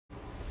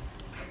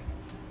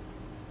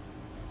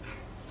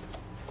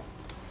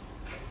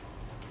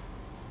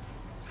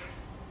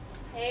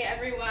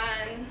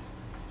everyone.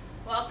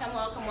 Welcome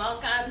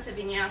to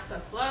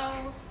Vinyasa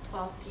Flow,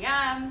 12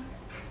 p.m.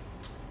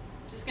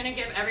 Just gonna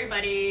give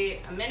everybody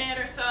a minute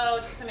or so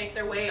just to make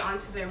their way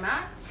onto their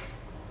mats.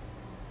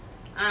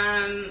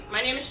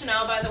 My name is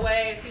Chanel, by the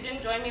way. If you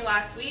didn't join me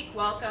last week,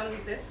 welcome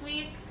this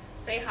week.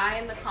 Say hi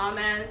in the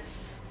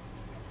comments.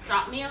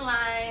 Drop me a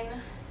line.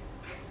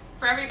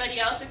 For everybody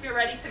else, if you're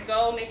ready to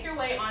go, make your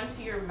way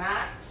onto your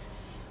mat.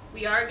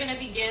 We are gonna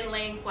begin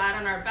laying flat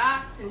on our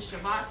backs in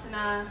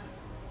Shavasana.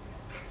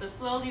 So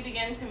slowly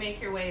begin to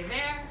make your way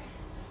there.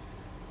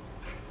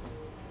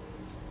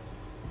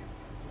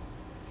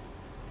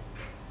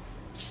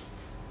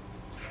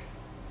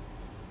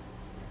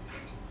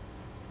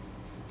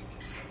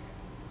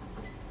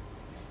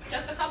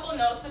 Just a couple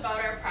notes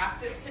about our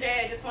practice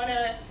today. I just want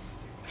to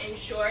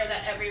ensure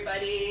that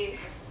everybody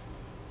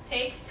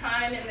takes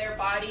time in their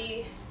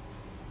body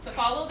to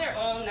follow their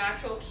own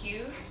natural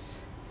cues.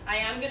 I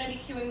am going to be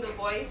cueing the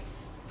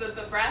voice,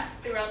 the breath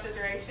throughout the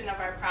duration of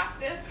our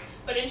practice,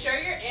 but ensure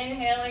you're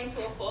inhaling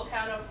to a full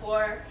count of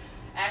 4,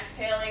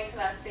 exhaling to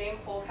that same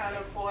full count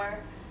of 4,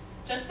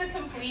 just to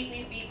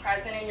completely be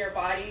present in your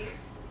body.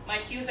 My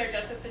cues are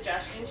just a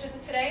suggestion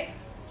today.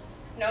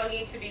 No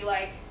need to be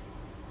like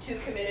too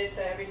committed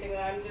to everything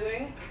that I'm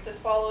doing.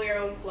 Just follow your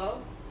own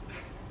flow.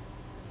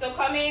 So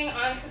coming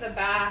onto the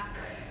back,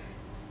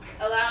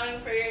 allowing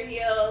for your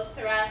heels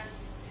to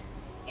rest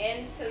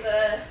into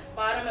the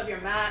bottom of your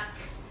mat.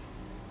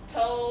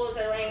 Toes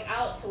are laying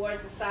out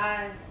towards the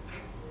side.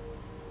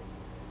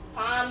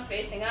 Palms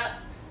facing up,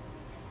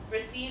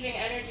 receiving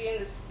energy in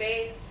the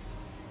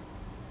space.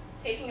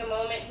 Taking a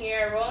moment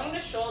here, rolling the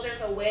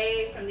shoulders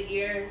away from the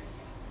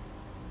ears,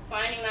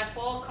 finding that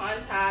full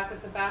contact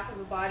with the back of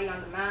the body on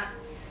the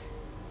mat.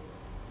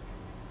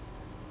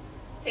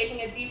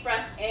 Taking a deep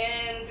breath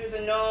in through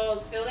the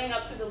nose, filling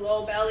up through the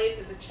low belly,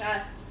 through the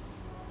chest.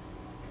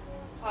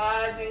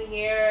 Pausing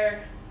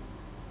here.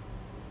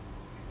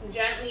 And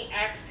gently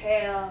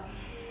exhale.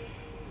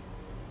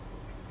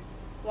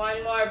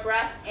 One more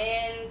breath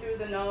in through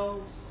the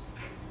nose.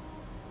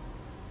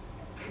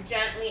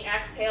 Gently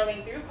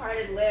exhaling through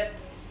parted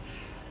lips.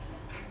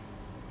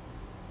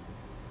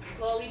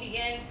 Slowly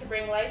begin to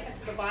bring life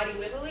into the body,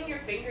 wiggling your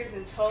fingers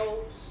and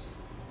toes.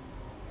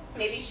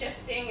 Maybe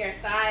shifting your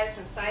thighs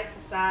from side to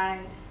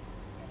side.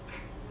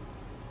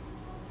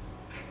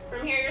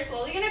 From here, you're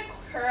slowly going to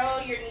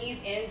curl your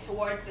knees in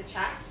towards the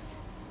chest,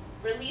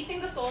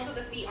 releasing the soles of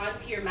the feet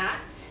onto your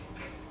mat.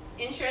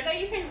 Ensure that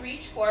you can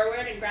reach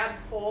forward and grab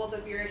hold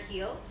of your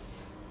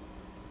heels.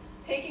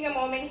 Taking a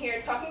moment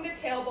here, tucking the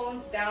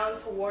tailbones down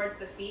towards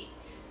the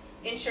feet,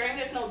 ensuring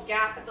there's no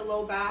gap at the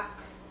low back.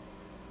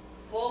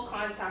 Full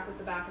contact with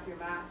the back of your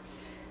mat.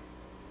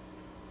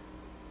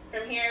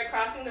 From here,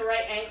 crossing the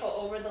right ankle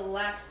over the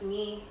left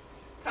knee,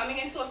 coming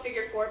into a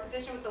figure 4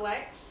 position with the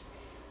legs,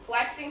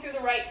 flexing through the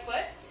right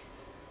foot.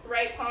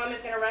 Right palm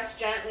is going to rest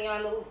gently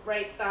on the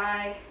right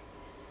thigh.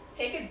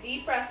 Take a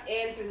deep breath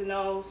in through the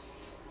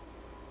nose.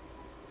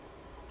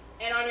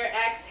 And on your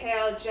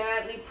exhale,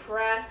 gently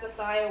press the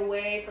thigh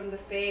away from the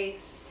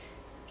face.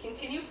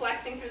 Continue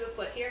flexing through the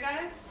foot here,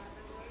 guys.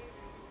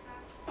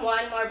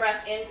 One more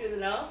breath in through the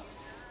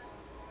nose.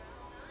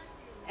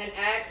 And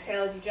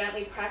exhale as you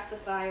gently press the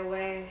thigh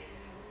away.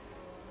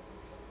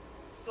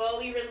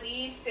 Slowly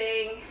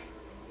releasing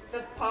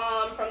the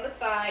palm from the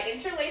thigh,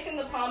 interlacing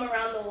the palm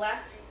around the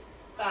left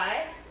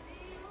thigh,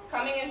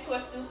 coming into a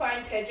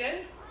supine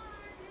pigeon.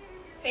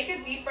 Take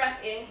a deep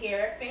breath in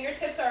here.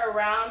 Fingertips are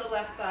around the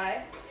left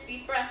thigh.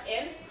 Deep breath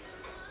in.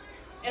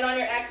 And on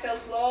your exhale,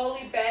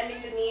 slowly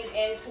bending the knees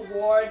in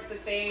towards the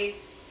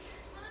face.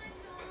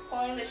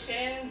 Pulling the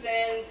shins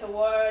in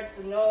towards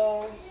the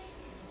nose.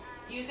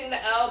 Using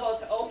the elbow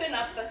to open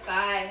up the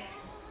thigh.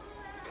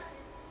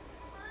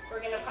 We're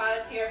going to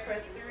pause here for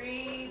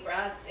 3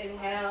 breaths.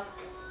 Inhale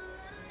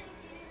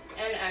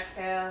and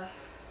exhale.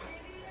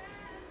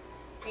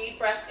 Deep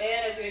breath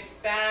in as you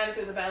expand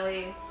through the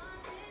belly.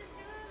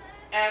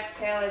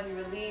 Exhale as you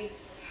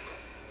release.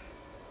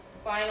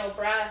 Final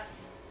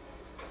breath.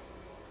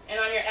 And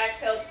on your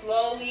exhale,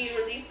 slowly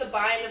release the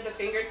bind of the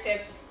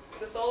fingertips.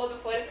 The sole of the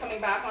foot is coming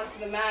back onto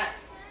the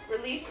mat.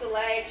 Release the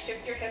leg,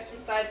 shift your hips from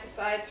side to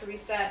side to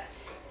reset.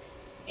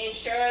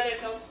 Ensure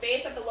there's no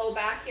space at the low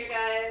back here,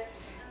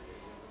 guys.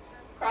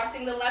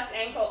 Crossing the left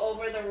ankle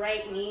over the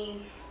right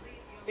knee.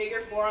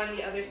 Figure 4 on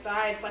the other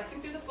side,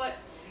 flexing through the foot.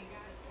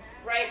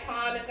 Right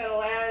palm is going to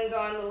land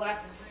on the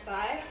left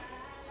thigh.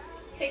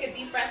 Take a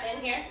deep breath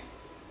in here.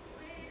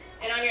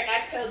 And on your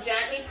exhale,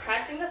 gently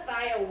pressing the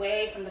thigh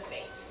away from the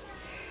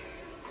face.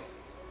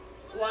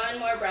 One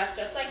more breath,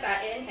 just like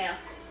that. Inhale.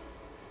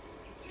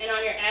 And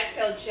on your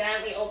exhale,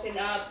 gently open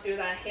up through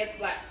that hip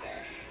flexor.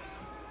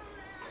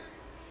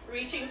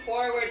 Reaching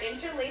forward,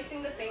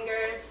 interlacing the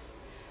fingers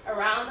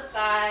around the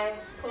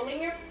thighs,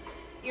 pulling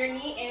your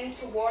knee in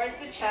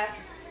towards the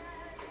chest.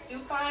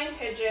 Supine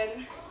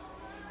pigeon.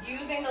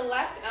 Using the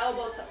left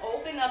elbow to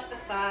open up the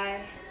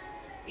thigh.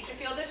 You should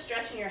feel this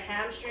stretch in your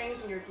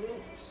hamstrings and your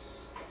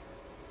glutes.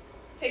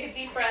 Take a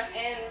deep breath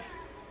in.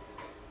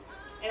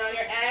 And on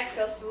your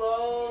exhale,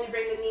 slowly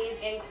bring the knees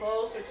in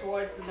closer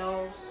towards the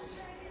nose.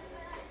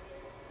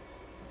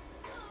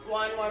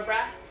 One more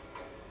breath.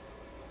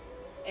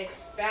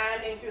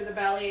 Expanding through the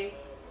belly.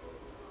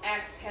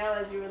 Exhale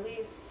as you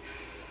release.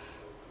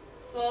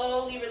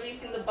 Slowly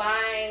releasing the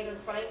bind of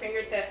the front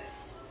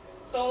fingertips.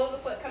 Sole of the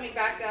foot coming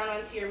back down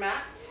onto your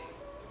mat.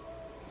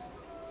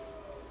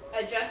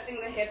 Adjusting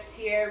the hips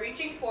here,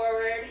 reaching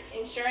forward,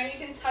 ensuring you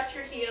can touch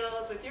your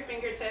heels with your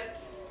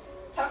fingertips.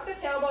 Tuck the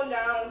tailbone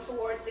down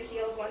towards the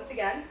heels once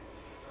again.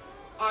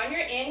 On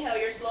your inhale,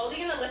 you're slowly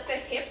going to lift the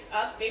hips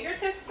up,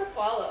 fingertips to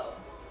follow.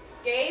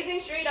 Gazing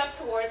straight up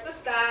towards the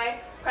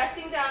sky,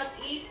 pressing down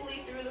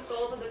equally through the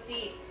soles of the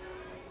feet.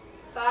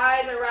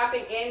 Thighs are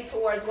wrapping in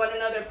towards one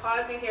another,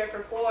 pausing here for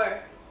 4,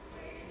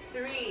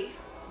 3,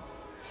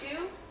 2,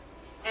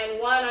 and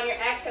 1. On your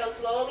exhale,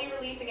 slowly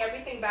releasing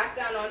everything back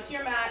down onto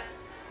your mat.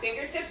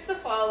 Fingertips to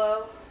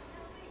follow.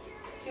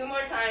 2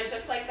 more times,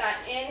 just like that.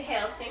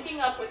 Inhale, syncing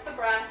up with the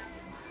breath,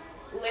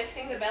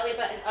 lifting the belly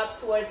button up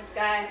towards the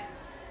sky.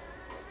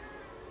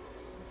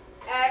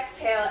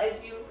 Exhale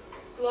as you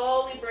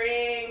slowly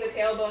bring the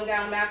tailbone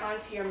down back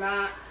onto your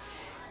mat.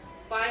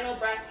 Final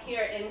breath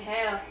here,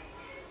 inhale.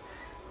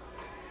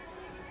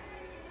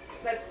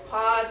 Let's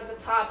pause at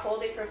the top,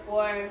 holding for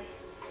 4,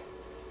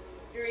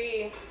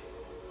 3,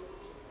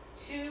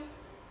 2,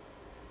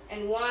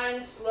 and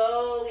 1.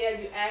 Slowly as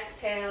you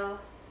exhale,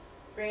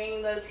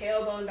 bringing the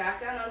tailbone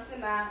back down onto the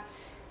mat.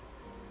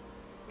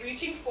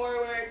 Reaching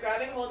forward,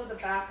 grabbing hold of the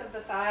back of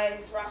the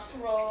thighs, rock to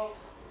roll.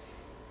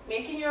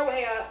 Making your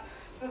way up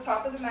to the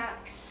top of the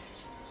mat.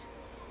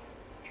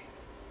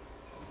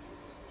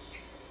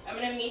 I'm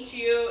going to meet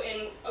you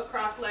in a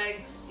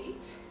cross-legged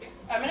seat.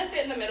 I'm going to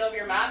sit in the middle of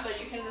your mat, but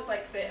you can just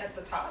like sit at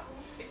the top.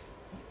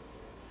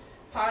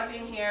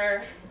 Pausing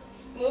here,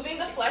 moving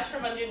the flesh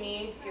from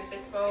underneath your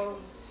sits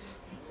bones,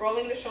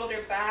 rolling the shoulder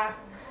back.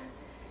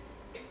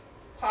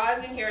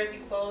 Pausing here as you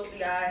close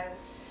the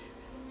eyes.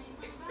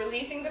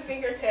 Releasing the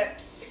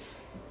fingertips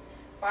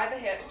by the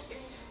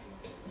hips.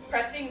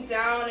 Pressing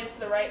down into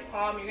the right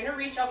palm. You're going to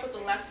reach up with the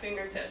left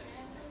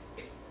fingertips.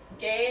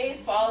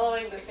 Gaze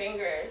following the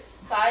fingers.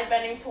 Side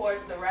bending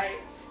towards the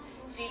right.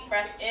 Deep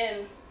breath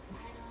in.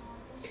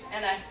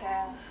 And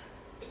exhale.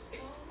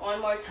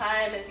 One more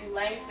time as you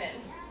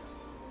lengthen.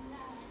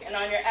 And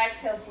on your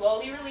exhale,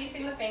 slowly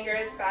releasing the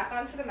fingers back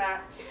onto the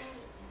mat.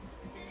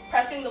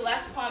 Pressing the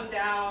left palm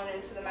down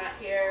into the mat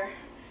here.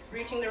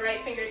 Reaching the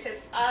right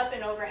fingertips up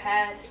and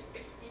overhead.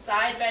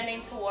 Side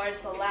bending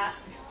towards the left.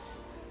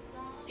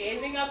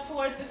 Gazing up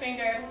towards the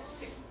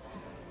fingers.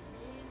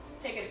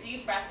 Take a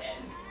deep breath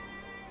in.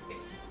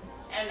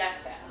 And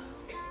exhale.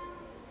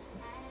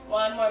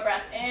 One more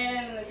breath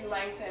in as you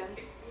lengthen.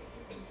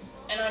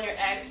 And on your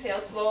exhale,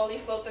 slowly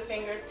float the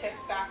fingers,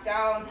 tips back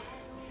down.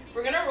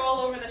 We're going to roll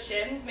over the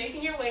shins,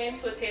 making your way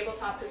into a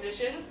tabletop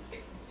position.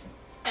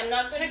 I'm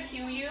not going to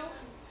cue you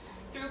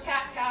through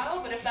cat-cow,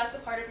 but if that's a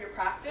part of your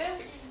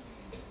practice,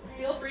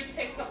 feel free to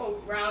take a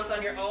couple rounds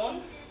on your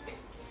own.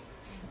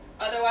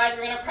 Otherwise,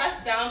 we're going to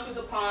press down through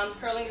the palms,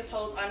 curling the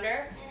toes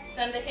under.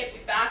 Send the hips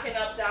back and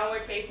up,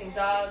 downward facing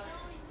dog.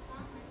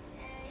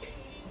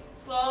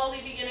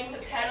 Slowly beginning to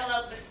pedal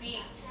out the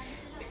feet,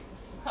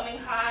 coming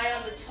high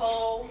on the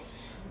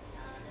toes.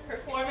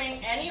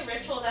 Performing any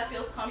ritual that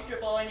feels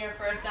comfortable in your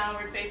first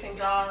downward facing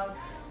dog.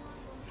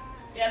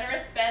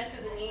 Generous bend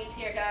through the knees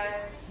here,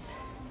 guys.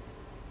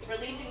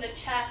 Releasing the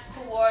chest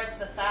towards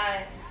the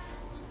thighs.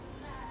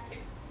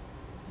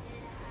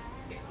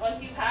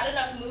 Once you've had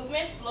enough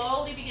movement,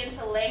 slowly begin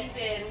to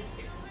lengthen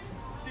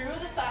through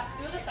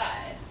the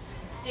thighs.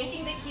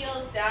 Sinking the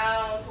heels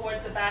down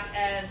towards the back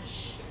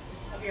edge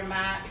of your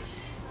mat.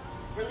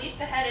 Release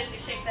the head as you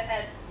shake the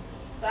head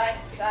side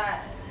to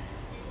side.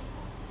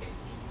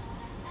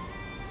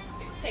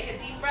 Take a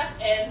deep breath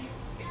in,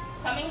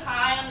 coming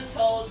high on the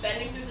toes,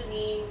 bending through the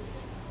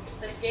knees.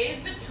 Let's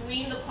gaze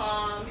between the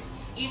palms.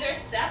 Either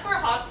step or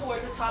hop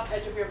towards the top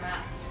edge of your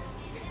mat.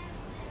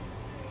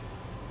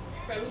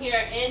 From here,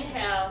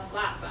 inhale,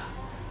 flat back.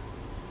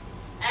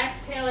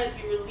 Exhale as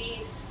you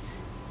release.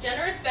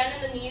 Generous bend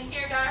in the knees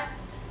here,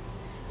 guys.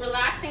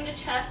 Relaxing the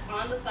chest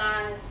on the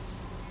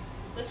thighs.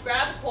 Let's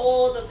grab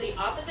hold of the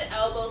opposite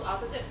elbows,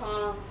 opposite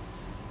palms.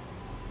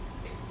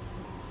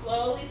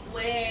 Slowly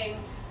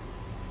swaying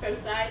from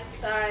side to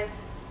side.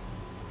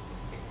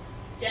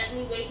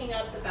 Gently waking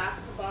up the back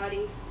of the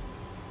body.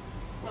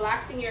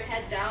 Relaxing your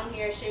head down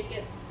here, shake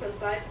it from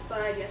side to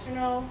side, yes or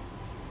no.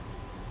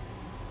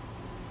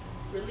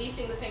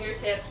 Releasing the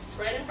fingertips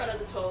right in front of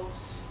the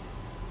toes.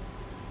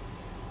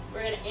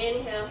 We're going to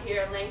inhale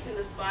here, lengthen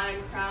the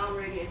spine, crown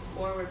radiates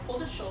forward, pull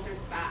the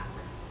shoulders back.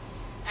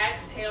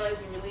 Exhale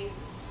as you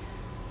release.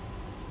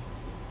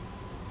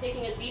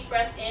 Taking a deep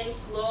breath in,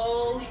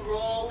 slowly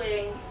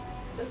rolling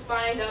the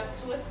spine up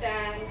to a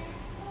stand.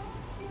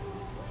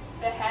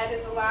 The head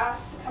is the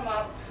last to come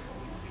up.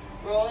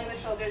 Rolling the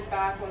shoulders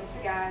back once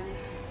again.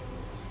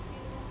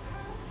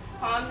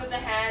 Palms of the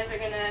hands are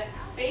going to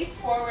face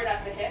forward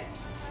at the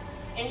hips.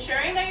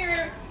 Ensuring that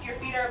your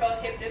feet are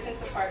about hip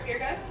distance apart here,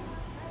 guys.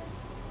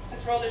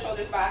 Let's roll the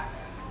shoulders back.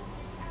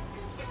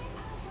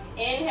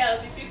 Inhale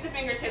as you sweep the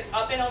fingertips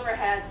up and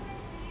overhead.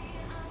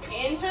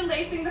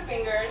 Interlacing the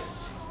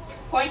fingers.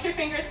 Point your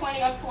fingers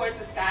pointing up towards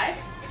the sky.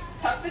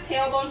 Tuck the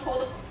tailbone,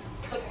 pull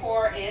the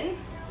core in.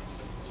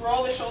 Let's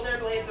roll the shoulder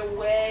blades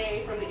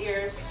away from the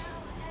ears.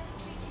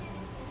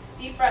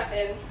 Deep breath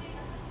in.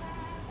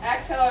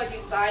 Exhale as you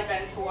side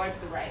bend towards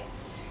the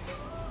right.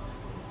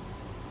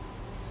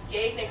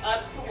 Gazing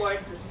up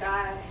towards the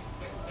sky.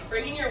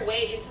 Bringing your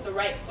weight into the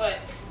right foot.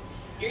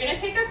 You're going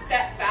to take a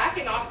step back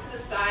and off to the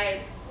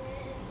side.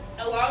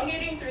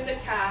 Elongating through the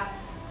calf.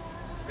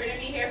 We're going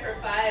to be here for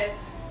 5,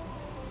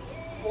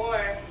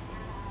 4,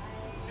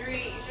 3.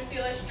 You should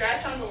feel a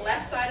stretch on the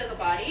left side of the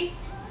body.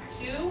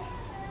 2,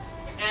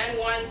 and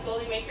 1.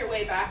 Slowly make your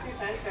way back through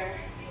center.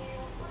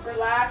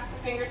 Relax the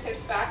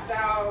fingertips back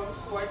down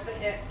towards the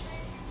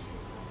hips.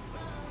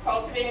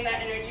 Cultivating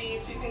that energy,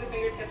 sweeping the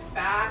fingertips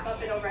back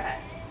up and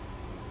overhead.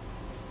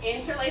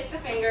 Interlace the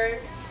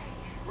fingers,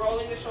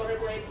 rolling the shoulder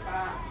blades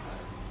back.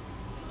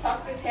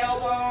 Tuck the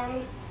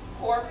tailbone,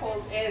 core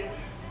pulls in.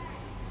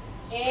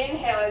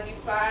 Inhale as you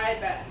side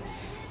bend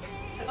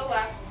to the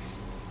left.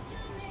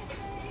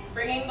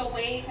 Bringing the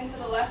weight into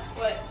the left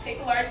foot. Take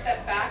a large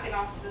step back and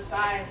off to the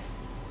side.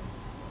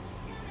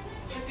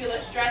 You should feel a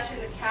stretch in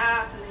the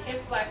calf and the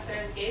hip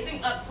flexors,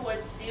 gazing up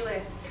towards the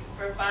ceiling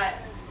for 5,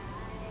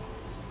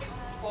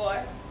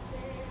 4,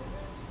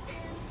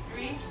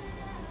 3,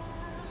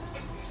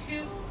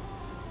 2,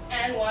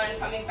 and 1.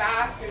 Coming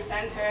back through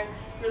center,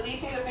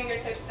 releasing the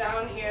fingertips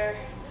down here.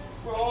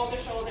 Roll the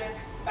shoulders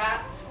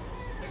back.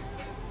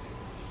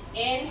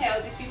 Inhale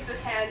as you sweep the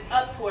hands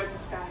up towards the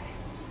sky.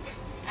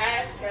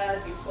 Exhale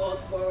as you fold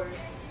forward.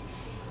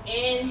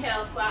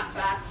 Inhale, flat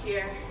back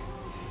here.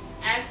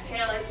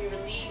 Exhale as you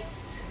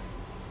release.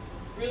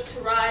 Root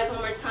to rise one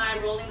more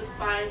time, rolling the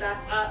spine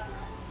back up.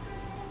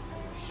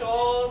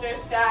 Shoulder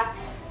stack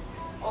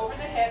over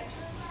the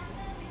hips.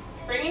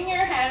 Bringing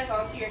your hands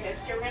onto your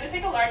hips here. We're going to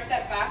take a large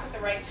step back with the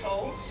right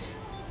toes.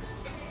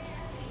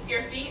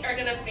 Your feet are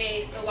going to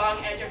face the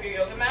long edge of your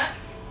yoga mat.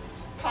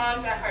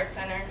 Palms at heart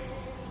center.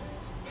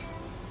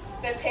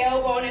 The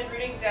tailbone is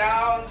rooting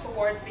down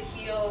towards the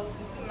heels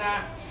into the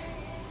mat.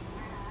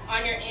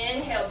 On your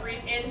inhale,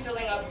 breathe in,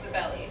 filling up the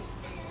belly.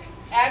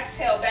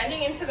 Exhale,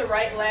 bending into the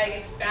right leg,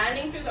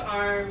 expanding through the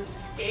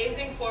arms,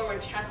 gazing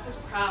forward, chest is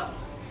proud.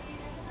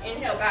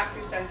 Inhale, back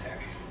through center.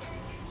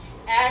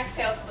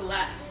 Exhale to the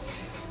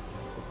left.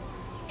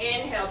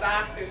 Inhale,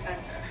 back through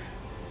center.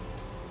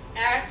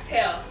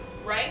 Exhale,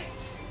 right.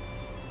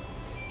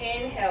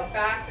 Inhale,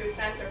 back through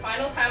center.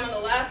 Final time on the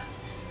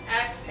left.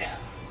 Exhale.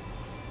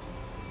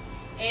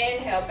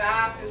 Inhale,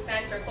 back through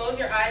center. Close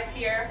your eyes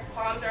here.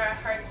 Palms are at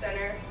heart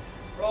center.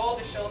 Roll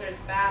the shoulders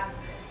back.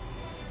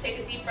 Take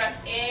a deep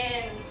breath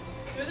in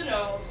through the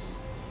nose.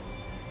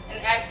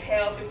 And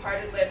exhale through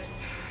parted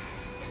lips.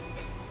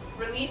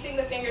 Releasing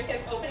the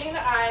fingertips, opening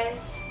the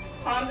eyes.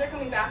 Palms are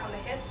coming back on the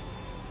hips.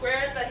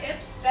 Square the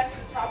hips, step to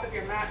the top of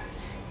your mat.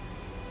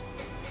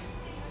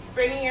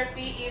 Bringing your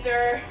feet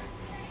either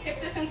hip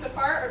distance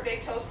apart or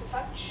big toes to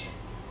touch.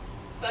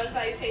 Sun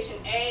salutation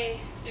A,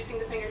 sweeping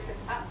the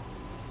fingertips up.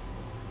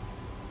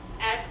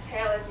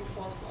 Exhale as you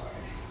fold forward.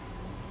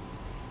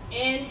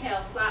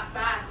 Inhale, flat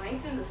back,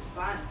 lengthen the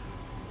spine.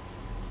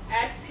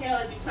 Exhale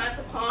as you plant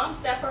the palms,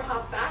 step or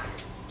hop back.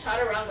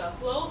 Chaturanga,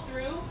 flow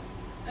through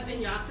a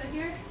vinyasa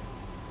here.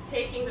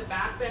 Taking the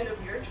back bend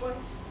of your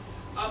choice.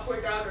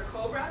 Upward dog or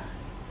cobra.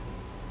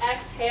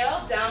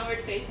 Exhale, downward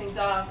facing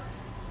dog.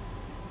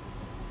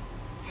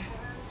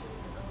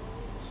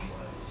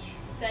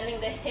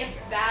 Sending the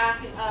hips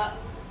back and up.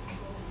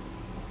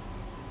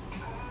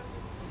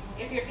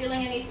 If you're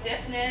feeling any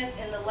stiffness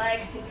in the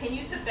legs,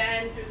 continue to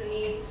bend through the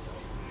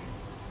knees.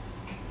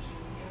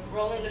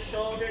 Rolling the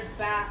shoulders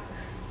back.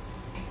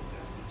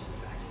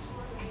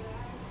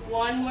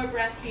 One more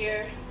breath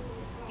here.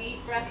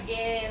 Deep breath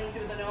in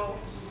through the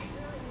nose.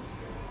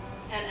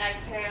 And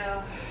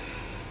exhale.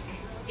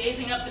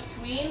 Gazing up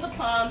between the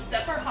palms,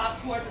 step or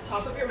hop towards the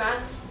top of your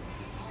mat.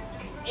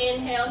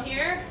 Inhale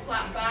here,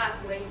 flat back,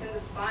 lengthen the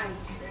spine.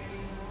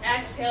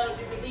 Exhale as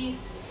you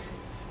release.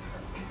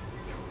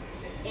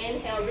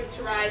 Inhale, root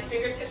to rise,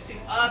 fingertips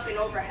sweep up and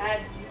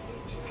overhead.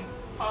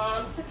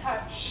 Palms to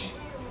touch.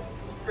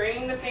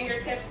 Bringing the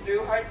fingertips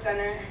through heart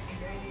center.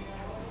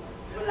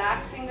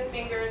 Relaxing the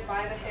fingers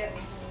by the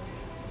hips.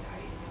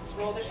 Just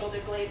roll the shoulder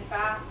blades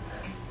back.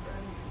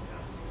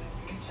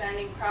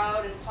 Standing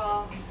proud and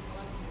tall.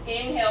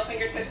 Inhale,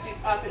 fingertips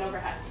sweep up and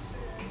overhead.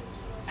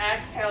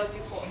 Exhale as you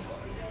fold forward.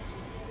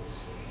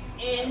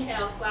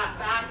 Inhale, flat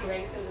back,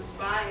 lengthen the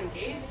spine,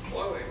 gaze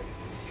forward.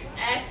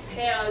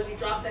 Exhale as you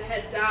drop the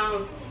head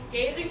down,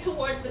 gazing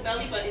towards the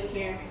belly button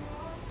here.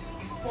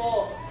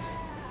 Fold.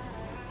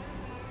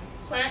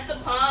 Plant the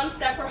palms,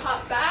 step or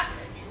hop back.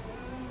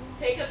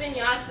 Take a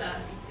vinyasa.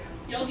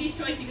 Yogi's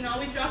choice, you can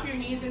always drop your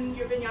knees in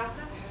your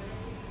vinyasa.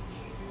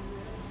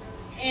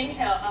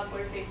 Inhale,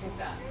 upward facing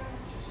dog.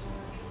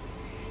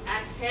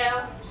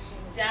 Exhale,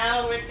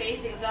 downward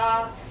facing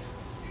dog.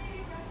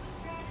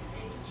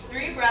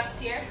 3 breaths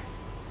here.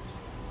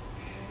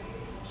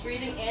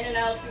 Breathing in and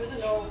out through the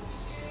nose.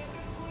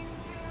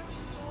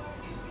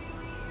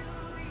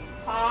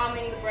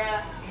 Calming the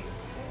breath.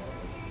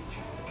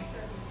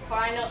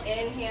 Final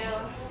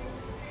inhale.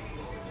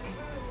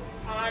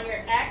 On your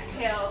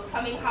exhale,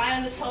 coming high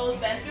on the toes,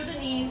 bend through the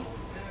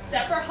knees.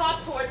 Step or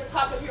hop towards the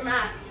top of your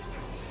mat.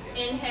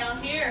 Inhale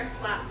here,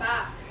 flat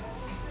back.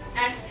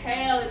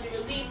 Exhale as you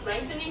release,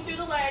 lengthening through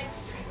the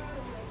legs.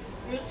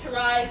 Root to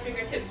rise,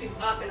 fingertips sweep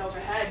up and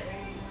overhead.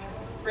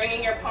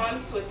 Bringing your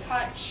palms to a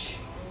touch.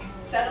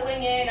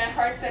 Settling in at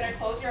heart center,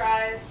 close your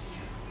eyes.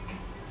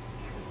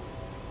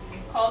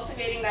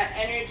 Cultivating that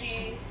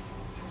energy,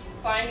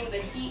 finding the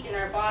heat in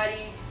our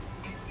body.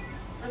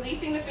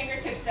 Releasing the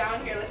fingertips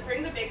down here. Let's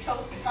bring the big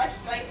toes to touch,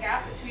 slight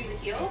gap between the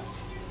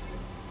heels.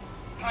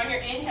 On your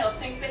inhale,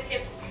 sink the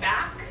hips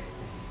back.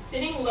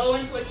 Sitting low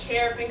into a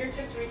chair,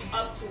 fingertips reach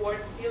up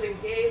towards the ceiling,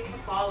 gaze to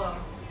follow.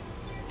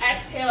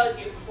 Exhale as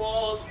you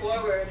fold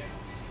forward.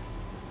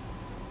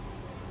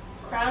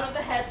 Crown of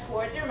the head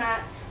towards your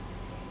mat.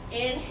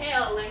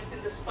 Inhale,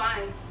 lengthen the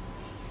spine.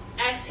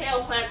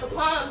 Exhale, plant the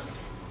palms.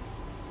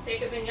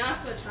 Take a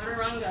vinyasa,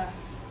 chaturanga.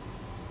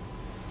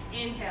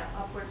 Inhale,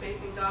 upward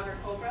facing dog or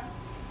cobra.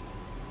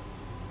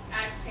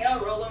 Exhale,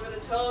 roll over the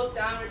toes,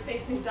 downward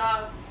facing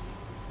dog.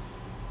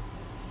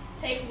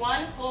 Take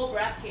one full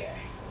breath here.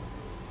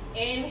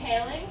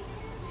 Inhaling,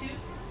 2,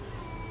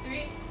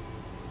 3,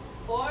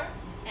 4,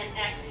 and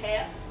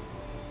exhale,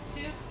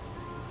 2,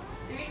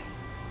 3,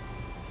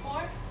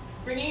 4.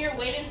 Bringing your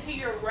weight into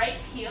your right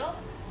heel.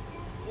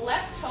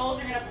 Left toes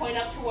are gonna point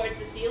up towards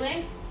the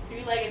ceiling,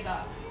 three-legged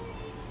dog.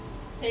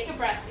 Take a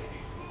breath here.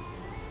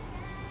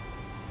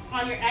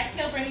 On your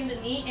exhale, bringing the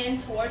knee in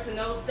towards the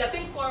nose,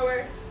 stepping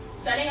forward,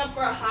 setting up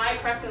for a high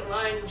crescent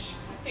lunge.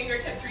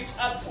 Fingertips reach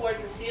up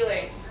towards the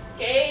ceiling,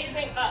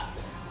 gazing up.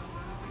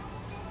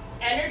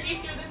 Energy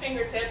through the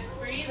fingertips,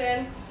 breathe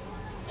in,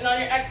 and on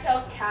your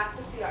exhale,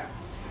 cactus the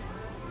arms.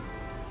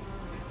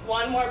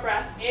 One more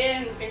breath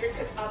in,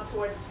 fingertips up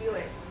towards the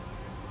ceiling.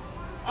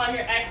 On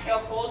your exhale,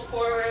 fold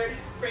forward,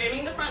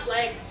 framing the front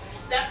leg,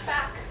 step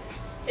back,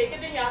 take a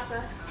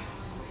vinyasa.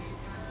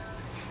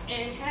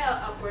 Inhale,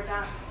 upward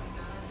dog.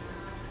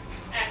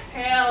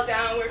 Exhale,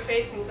 downward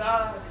facing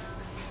dog.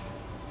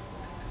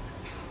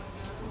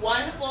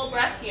 One full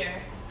breath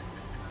here.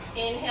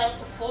 Inhale to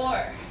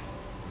 4,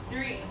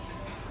 3,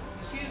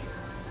 2,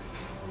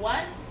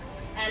 1.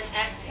 And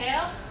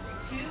exhale,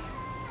 2,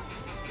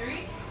 3,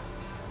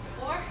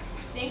 4.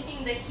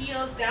 Sinking the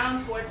heels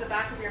down towards the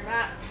back of your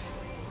mat.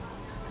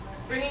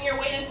 Bringing your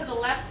weight into the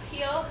left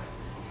heel.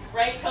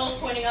 Right toes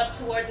pointing up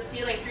towards the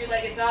ceiling,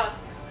 three-legged dog.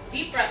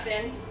 Deep breath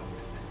in.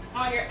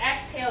 On your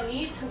exhale,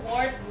 knee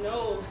towards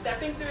nose.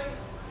 Stepping through,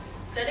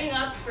 setting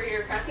up for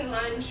your crescent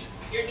lunge.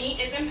 Your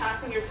knee isn't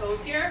passing your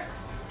toes here,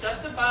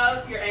 just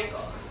above your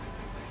ankle.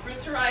 Root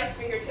to rise,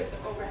 fingertips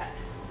overhead.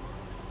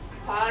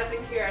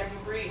 Pausing here as you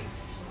breathe.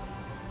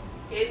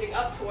 Gazing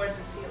up towards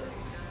the ceiling.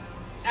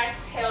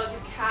 Exhale as you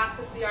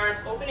cactus the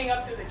arms, opening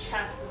up through the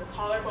chest and the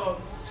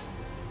collarbones.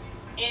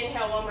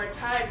 Inhale one more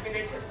time,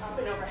 fingertips up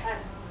and overhead.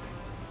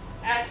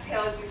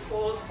 Exhale as you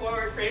fold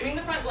forward, framing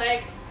the front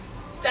leg,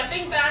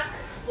 stepping back,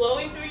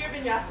 flowing through your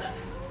vinyasa.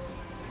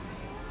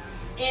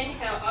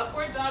 Inhale,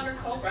 upward dog or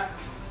cobra.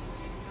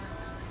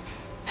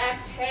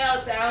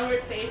 Exhale,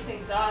 downward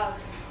facing dog.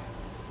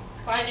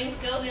 Finding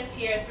stillness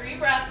here, 3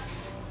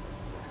 breaths.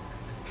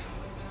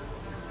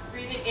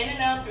 Breathing in and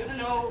out through the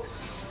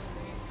nose.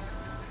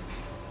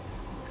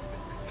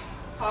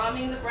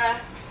 Calming the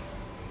breath.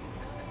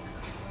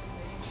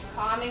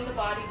 Calming the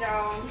body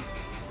down.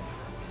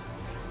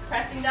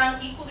 Pressing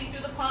down equally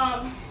through the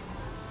palms.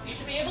 You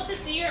should be able to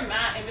see your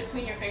mat in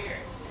between your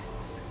fingers.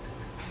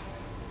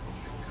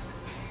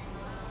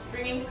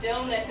 Bringing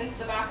stillness into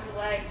the back of the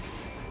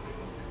legs.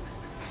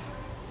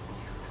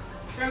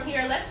 From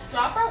here, let's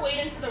drop our weight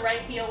into the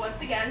right heel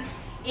once again.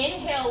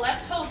 Inhale,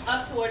 left toes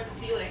up towards the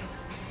ceiling.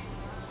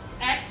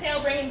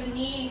 Exhale, bringing the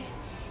knee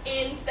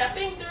in,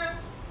 stepping through.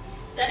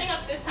 Setting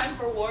up this time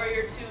for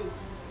warrior 2.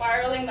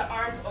 Spiraling the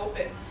arms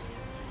open.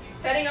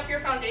 Setting up your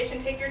foundation,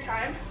 take your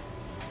time.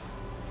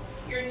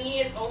 Your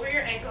knee is over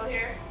your ankle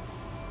here.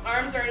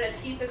 Arms are in a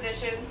T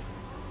position.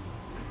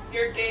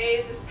 Your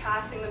gaze is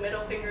passing the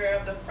middle finger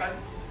of the front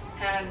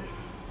hand.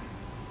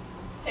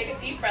 Take a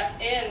deep breath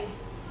in.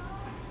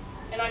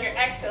 And on your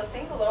exhale,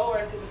 sink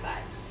lower through the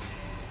thighs.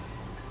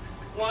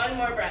 One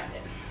more breath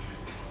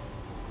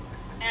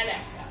in. And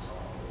exhale.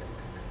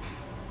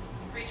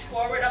 Reach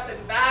forward, up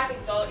and back,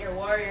 exalt your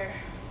warrior.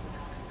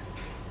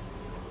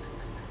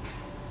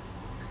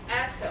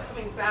 Exhale,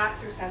 coming back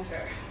through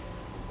center.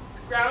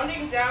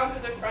 Grounding down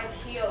through the front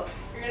heel.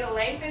 You're gonna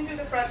lengthen through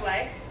the front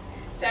leg,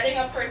 setting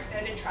up for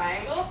extended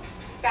triangle.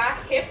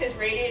 Back hip is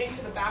radiating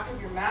to the back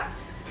of your mat.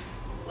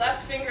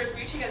 Left finger is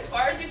reaching as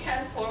far as you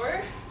can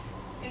forward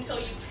until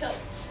you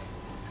tilt.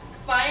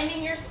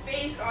 Finding your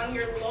space on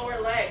your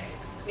lower leg.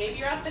 Maybe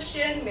you're at the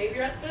shin, maybe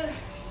you're at the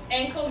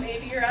ankle,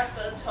 maybe you're at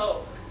the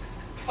toe.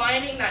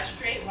 Finding that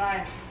straight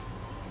line.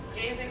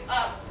 Gazing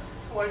up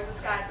towards the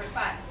sky for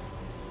 5,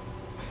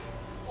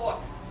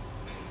 4,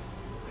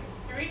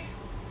 3,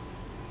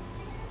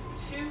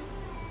 2,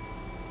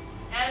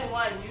 and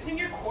 1. Using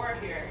your core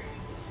here.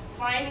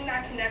 finding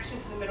that connection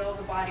to the middle of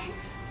the body,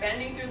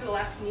 bending through the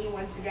left knee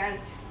once again,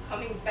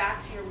 coming back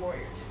to your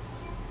warrior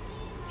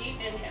two. Deep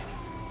inhale.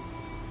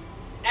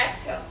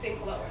 Exhale,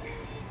 sink lower.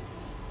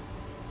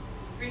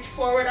 Reach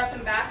forward, up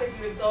and back as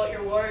you exalt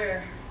your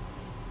warrior.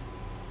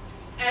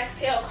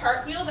 Exhale,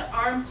 cartwheel the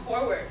arms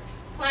forward.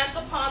 Plant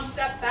the palms,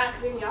 step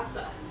back,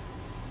 vinyasa.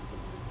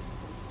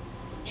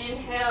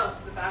 Inhale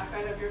to the back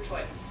bend of your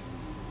choice.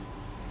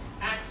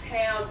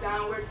 Exhale,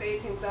 downward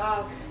facing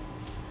dog.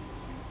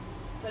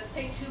 Let's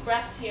take 2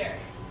 breaths here.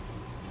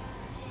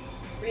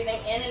 Breathing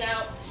in and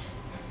out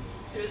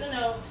through the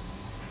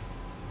nose.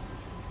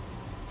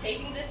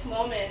 Taking this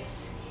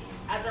moment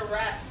as a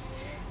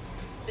rest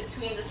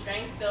between the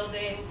strength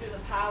building through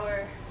the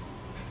power.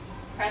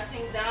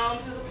 Pressing down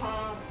through the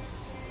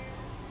palms.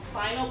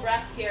 Final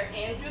breath here,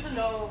 in through the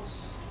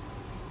nose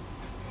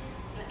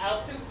and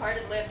out through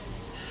parted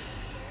lips.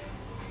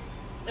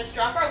 Let's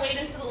drop our weight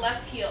into the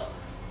left heel.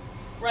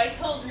 Right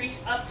toes reach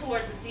up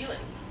towards the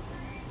ceiling.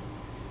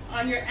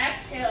 On your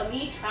exhale,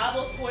 knee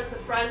travels towards the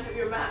front of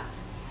your mat.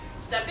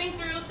 Stepping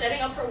through, setting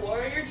up for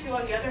warrior two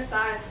on the other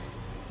side.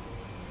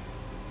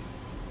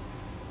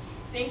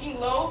 Sinking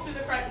low through the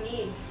front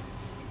knee.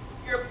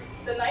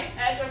 The knife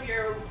edge of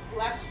your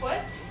left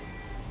foot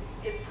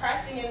is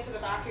pressing into the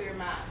back of your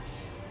mat.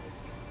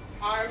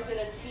 Arms in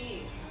a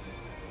T.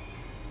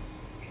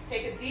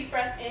 Take a deep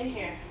breath in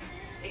here,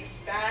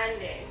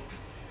 expanding.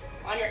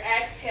 On your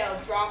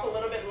exhale, drop a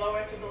little bit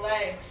lower through the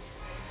legs.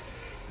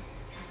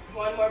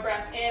 One more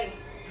breath in,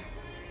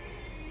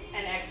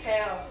 and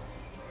exhale.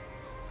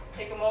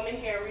 Take a moment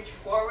here, reach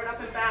forward, up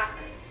and back.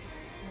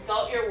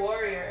 Exalt your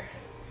warrior.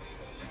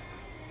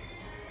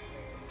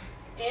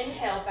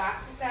 Inhale,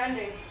 back to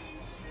standing.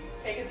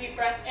 Take a deep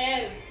breath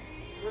in.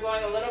 We're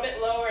going a little bit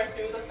lower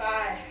through the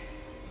thigh.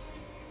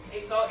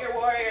 Exalt your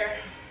warrior.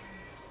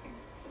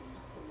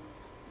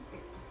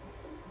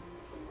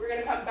 We're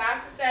going to come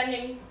back to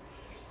standing.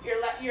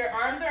 Your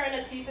arms are in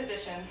a T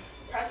position.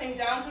 Pressing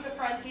down through the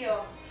front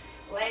heel.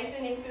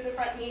 Lengthening through the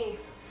front knee.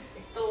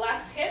 The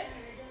left hip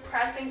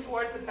pressing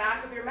towards the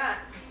back of your mat.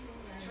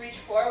 To reach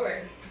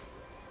forward.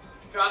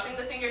 Dropping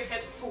the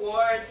fingertips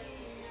towards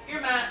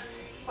your mat.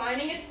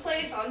 Finding its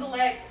place on the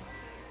leg.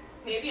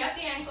 Maybe at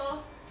the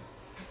ankle.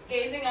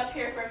 Gazing up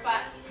here for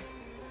 5,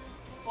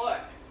 4,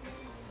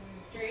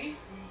 3,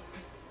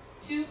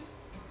 2,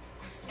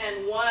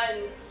 and 1.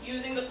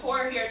 Using the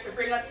core here to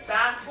bring us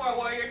back to our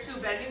warrior two,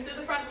 bending through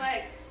the front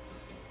leg.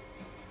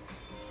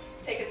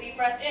 Take a deep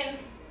breath in.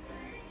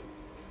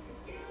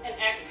 And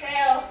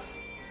exhale,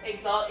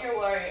 exalt your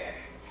warrior.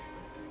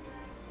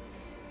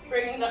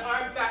 Bringing the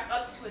arms back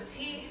up to a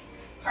T.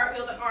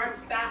 Cartwheel the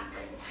arms back.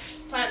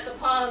 Plant the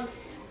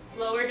palms.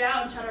 Lower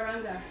down,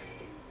 chaturanga.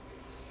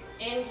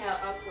 Inhale,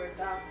 upward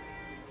dog.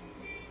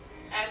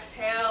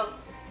 Exhale,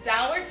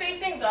 downward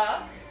facing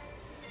dog.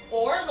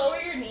 Or lower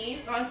your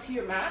knees onto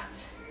your mat.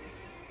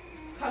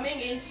 Coming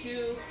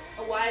into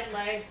a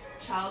wide-legged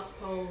child's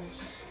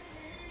pose.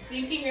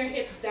 Sinking your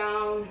hips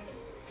down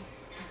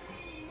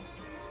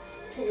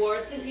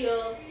towards the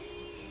heels.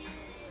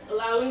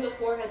 Allowing the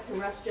forehead to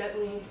rest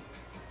gently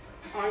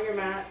on your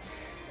mat.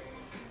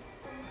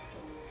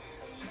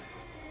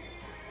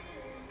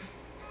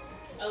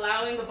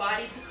 Allowing the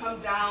body to come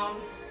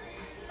down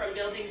from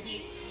building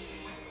heat.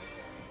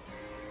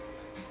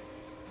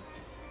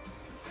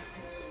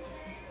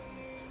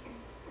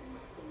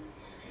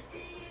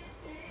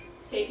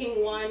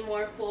 Taking one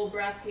more full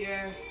breath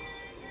here.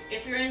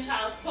 If you're in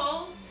child's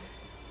pose,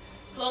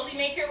 slowly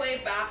make your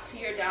way back to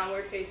your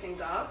downward facing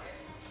dog.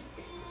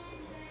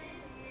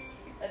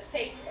 Let's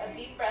take a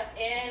deep breath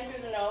in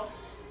through the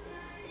nose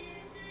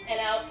and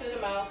out through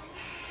the mouth.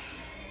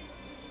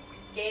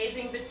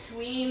 Gazing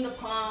between the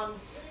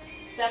palms.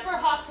 Step or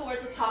hop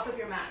towards the top of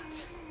your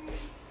mat.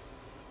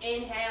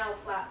 Inhale,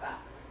 flat back.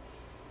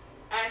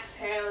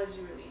 Exhale as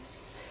you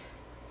release.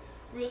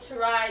 Root to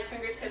rise,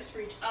 fingertips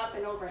reach up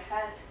and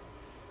overhead.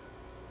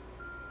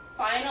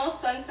 Final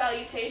sun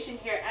salutation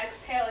here.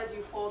 Exhale as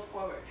you fold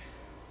forward.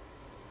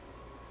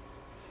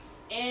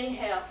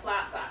 Inhale,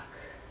 flat back.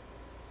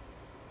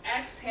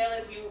 Exhale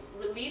as you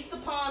release the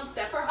palms,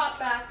 step or hop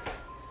back.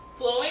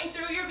 Flowing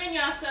through your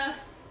vinyasa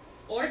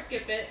or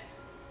skip it.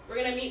 We're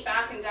going to meet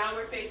back in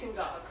downward facing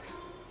dog.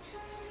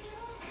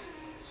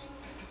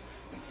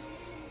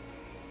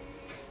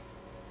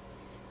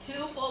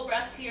 Two full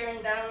breaths here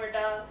in downward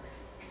dog.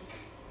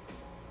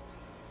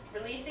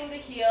 Releasing the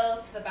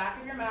heels to the back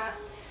of your mat.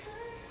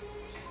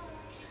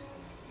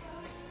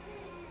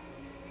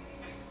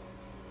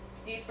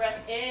 Deep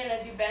breath in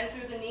as you bend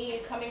through the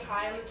knees, coming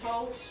high on the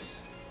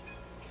toes.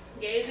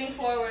 Gazing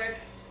forward.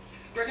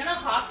 We're going to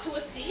hop to a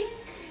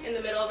seat in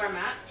the middle of our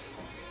mat.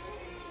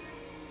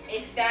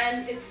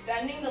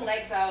 Extending the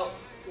legs out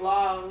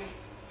long.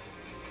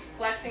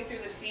 Flexing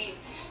through the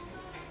feet.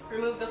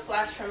 Remove the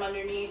flesh from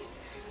underneath.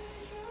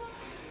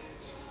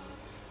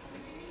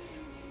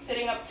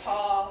 Sitting up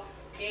tall,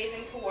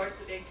 gazing towards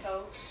the big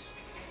toes.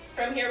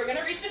 From here, we're going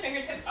to reach the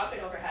fingertips up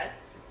and overhead,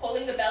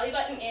 holding the belly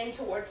button in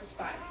towards the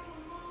spine.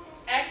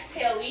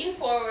 Exhale, lean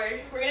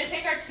forward. We're going to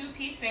take our two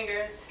peace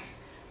fingers,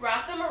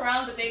 Wrap them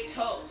around the big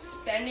toes,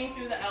 bending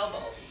through the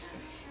elbows.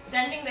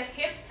 Sending the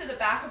hips to the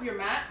back of your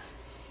mat.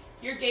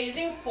 You're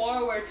gazing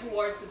forward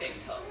towards the big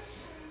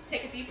toes.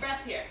 Take a deep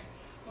breath here.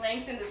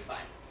 Lengthen the spine.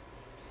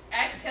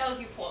 Exhale as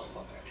you fold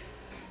forward.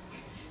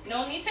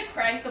 No need to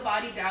crank the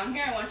body down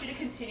here. I want you to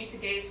continue to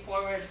gaze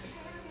forward.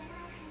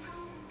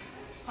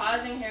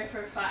 Pausing here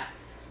for 5,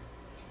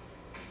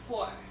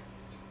 4,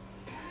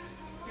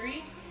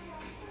 3,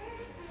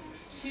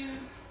 2,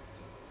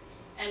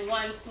 and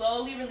 1.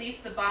 Slowly release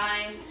the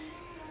bind.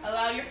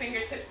 Allow your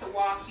fingertips to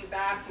walk you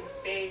back in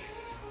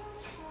space.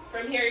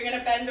 From here, you're going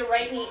to bend the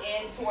right knee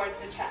in towards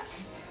the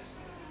chest.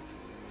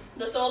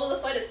 The sole of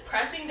the foot is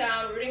pressing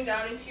down, rooting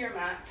down into your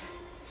mat.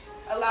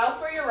 Allow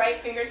for your right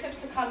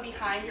fingertips to come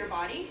behind your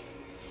body.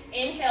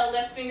 Inhale,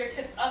 lift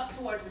fingertips up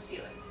towards the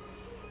ceiling.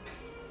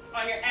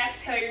 On your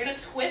exhale, you're going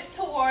to twist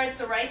towards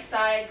the right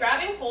side,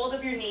 grabbing hold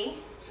of your knee,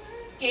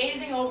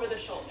 gazing over the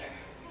shoulder.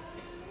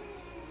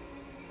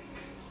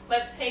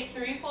 Let's take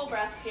 3 full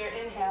breaths here.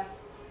 Inhale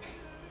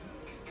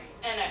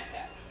and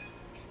exhale.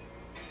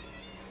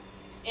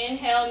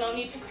 Inhale, no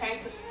need to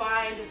crank the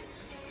spine, just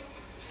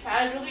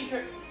casually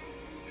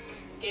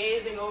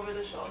gazing over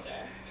the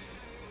shoulder.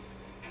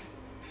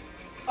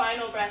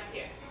 Final breath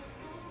here.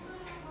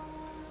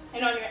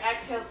 And on your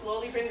exhale,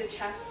 slowly bring the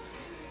chest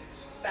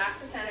back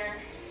to center,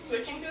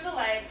 switching through the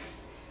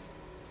legs.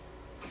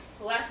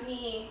 Left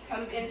knee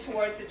comes in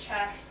towards the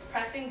chest,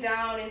 pressing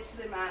down into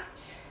the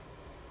mat.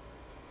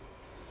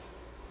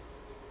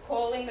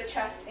 Pulling the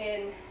chest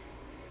in.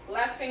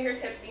 Left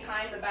fingertips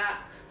behind the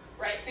back.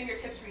 Right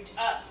fingertips reach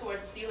up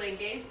towards the ceiling.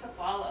 Gaze to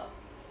follow.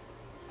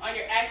 On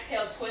your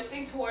exhale,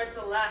 twisting towards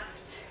the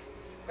left.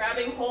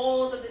 Grabbing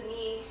hold of the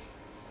knee.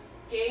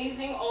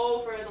 Gazing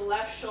over the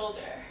left shoulder.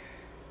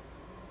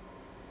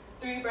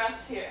 3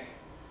 breaths here.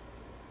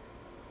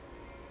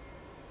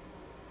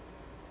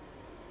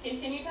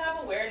 Continue to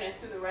have awareness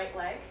through the right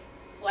leg,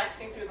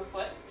 flexing through the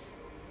foot.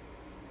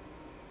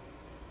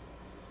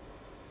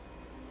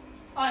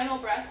 Final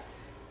breath.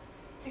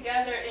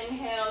 Together,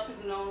 inhale through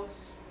the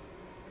nose.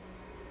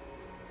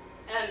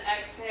 And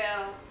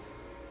exhale.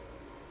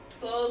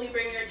 Slowly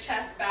bring your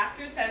chest back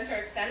through center.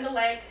 Extend the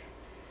leg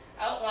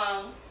out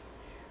long.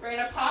 We're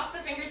going to pop the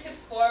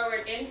fingertips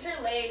forward,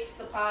 interlace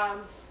the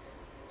palms.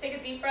 Take a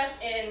deep breath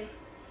in.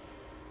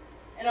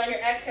 And on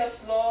your exhale,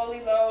 slowly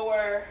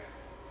lower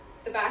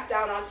the back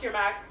down onto your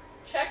mat.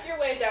 Check your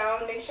way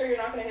down. Make sure you're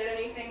not going to hit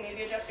anything.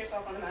 Maybe adjust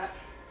yourself on the mat.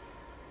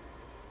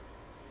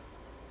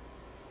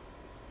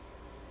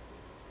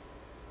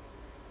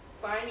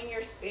 Finding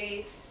your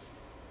space.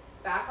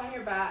 Back on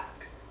your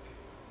back.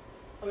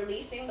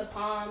 Releasing the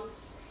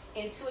palms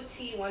into a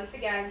T once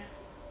again.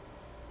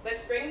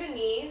 Let's bring the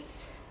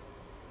knees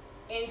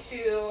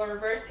into a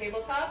reverse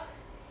tabletop.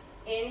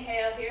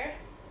 Inhale here.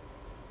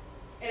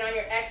 And on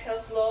your exhale,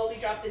 slowly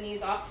drop the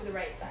knees off to the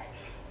right side.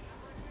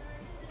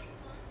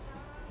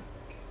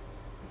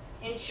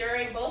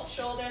 Ensuring both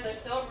shoulders are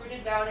still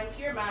rooted down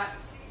into your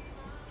mat.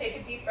 Take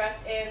a deep breath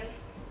in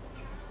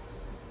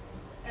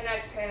and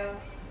exhale.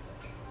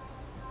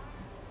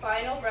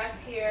 Final breath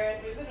here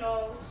through the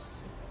nose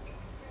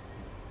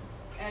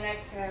and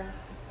exhale.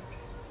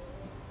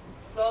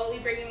 Slowly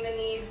bringing the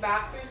knees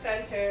back through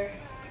center,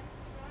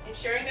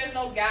 ensuring there's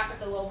no gap at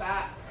the low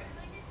back.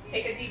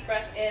 Take a deep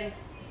breath in.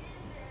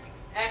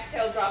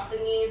 Exhale, drop the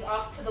knees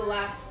off to the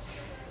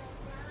left.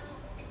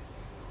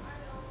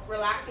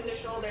 Relaxing the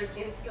shoulders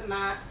into the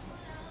mat.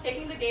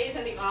 Taking the gaze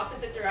in the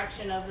opposite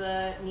direction of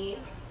the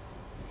knees.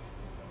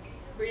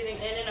 Breathing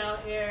in and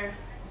out here.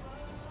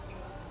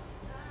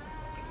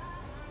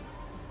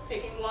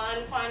 Taking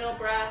one final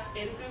breath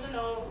in through the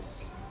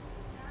nose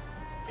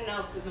and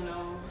out through the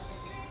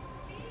nose.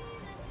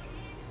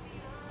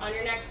 On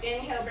your next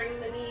inhale, bring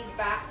the knees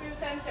back through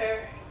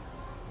center.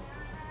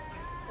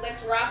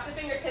 Let's wrap the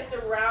fingertips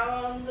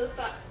around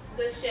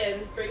the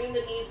shins, bringing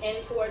the knees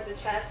in towards the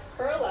chest.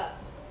 Curl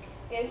up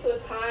into a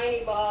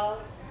tiny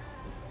ball.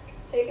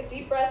 Take a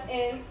deep breath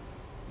in.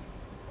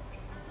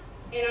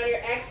 And on your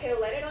exhale,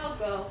 let it all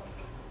go.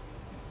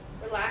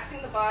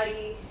 Relaxing the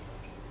body.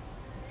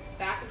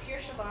 Back into your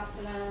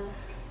Shavasana.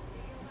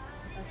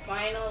 A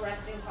final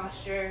resting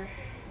posture.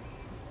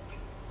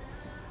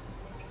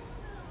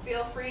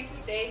 Feel free to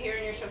stay here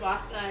in your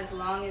Shavasana as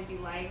long as you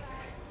like.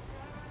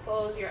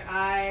 Close your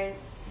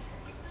eyes.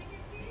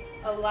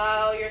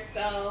 Allow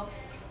yourself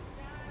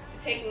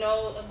to take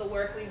note of the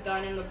work we've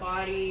done in the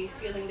body,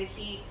 feeling the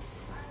heat.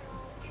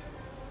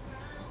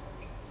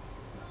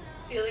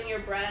 Feeling your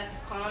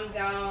breath calm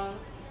down,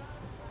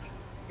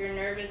 your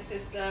nervous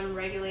system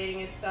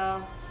regulating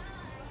itself.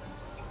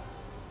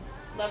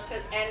 Love to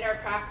end our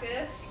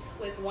practice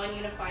with one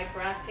unified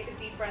breath. Take a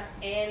deep breath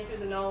in through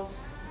the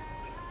nose.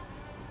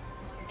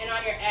 And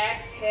on your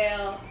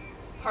exhale,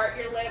 part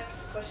your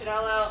lips, push it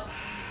all out.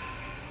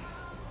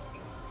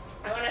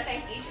 I want to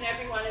thank each and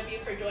every one of you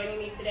for joining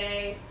me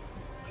today,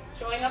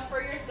 showing up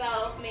for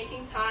yourself,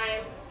 making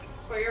time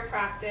for your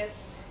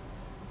practice.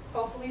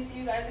 Hopefully see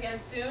you guys again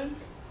soon.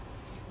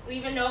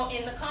 Leave a note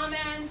in the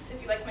comments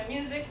if you like my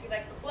music, if you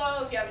like the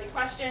flow, if you have any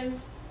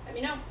questions, let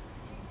me know.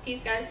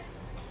 Peace, guys.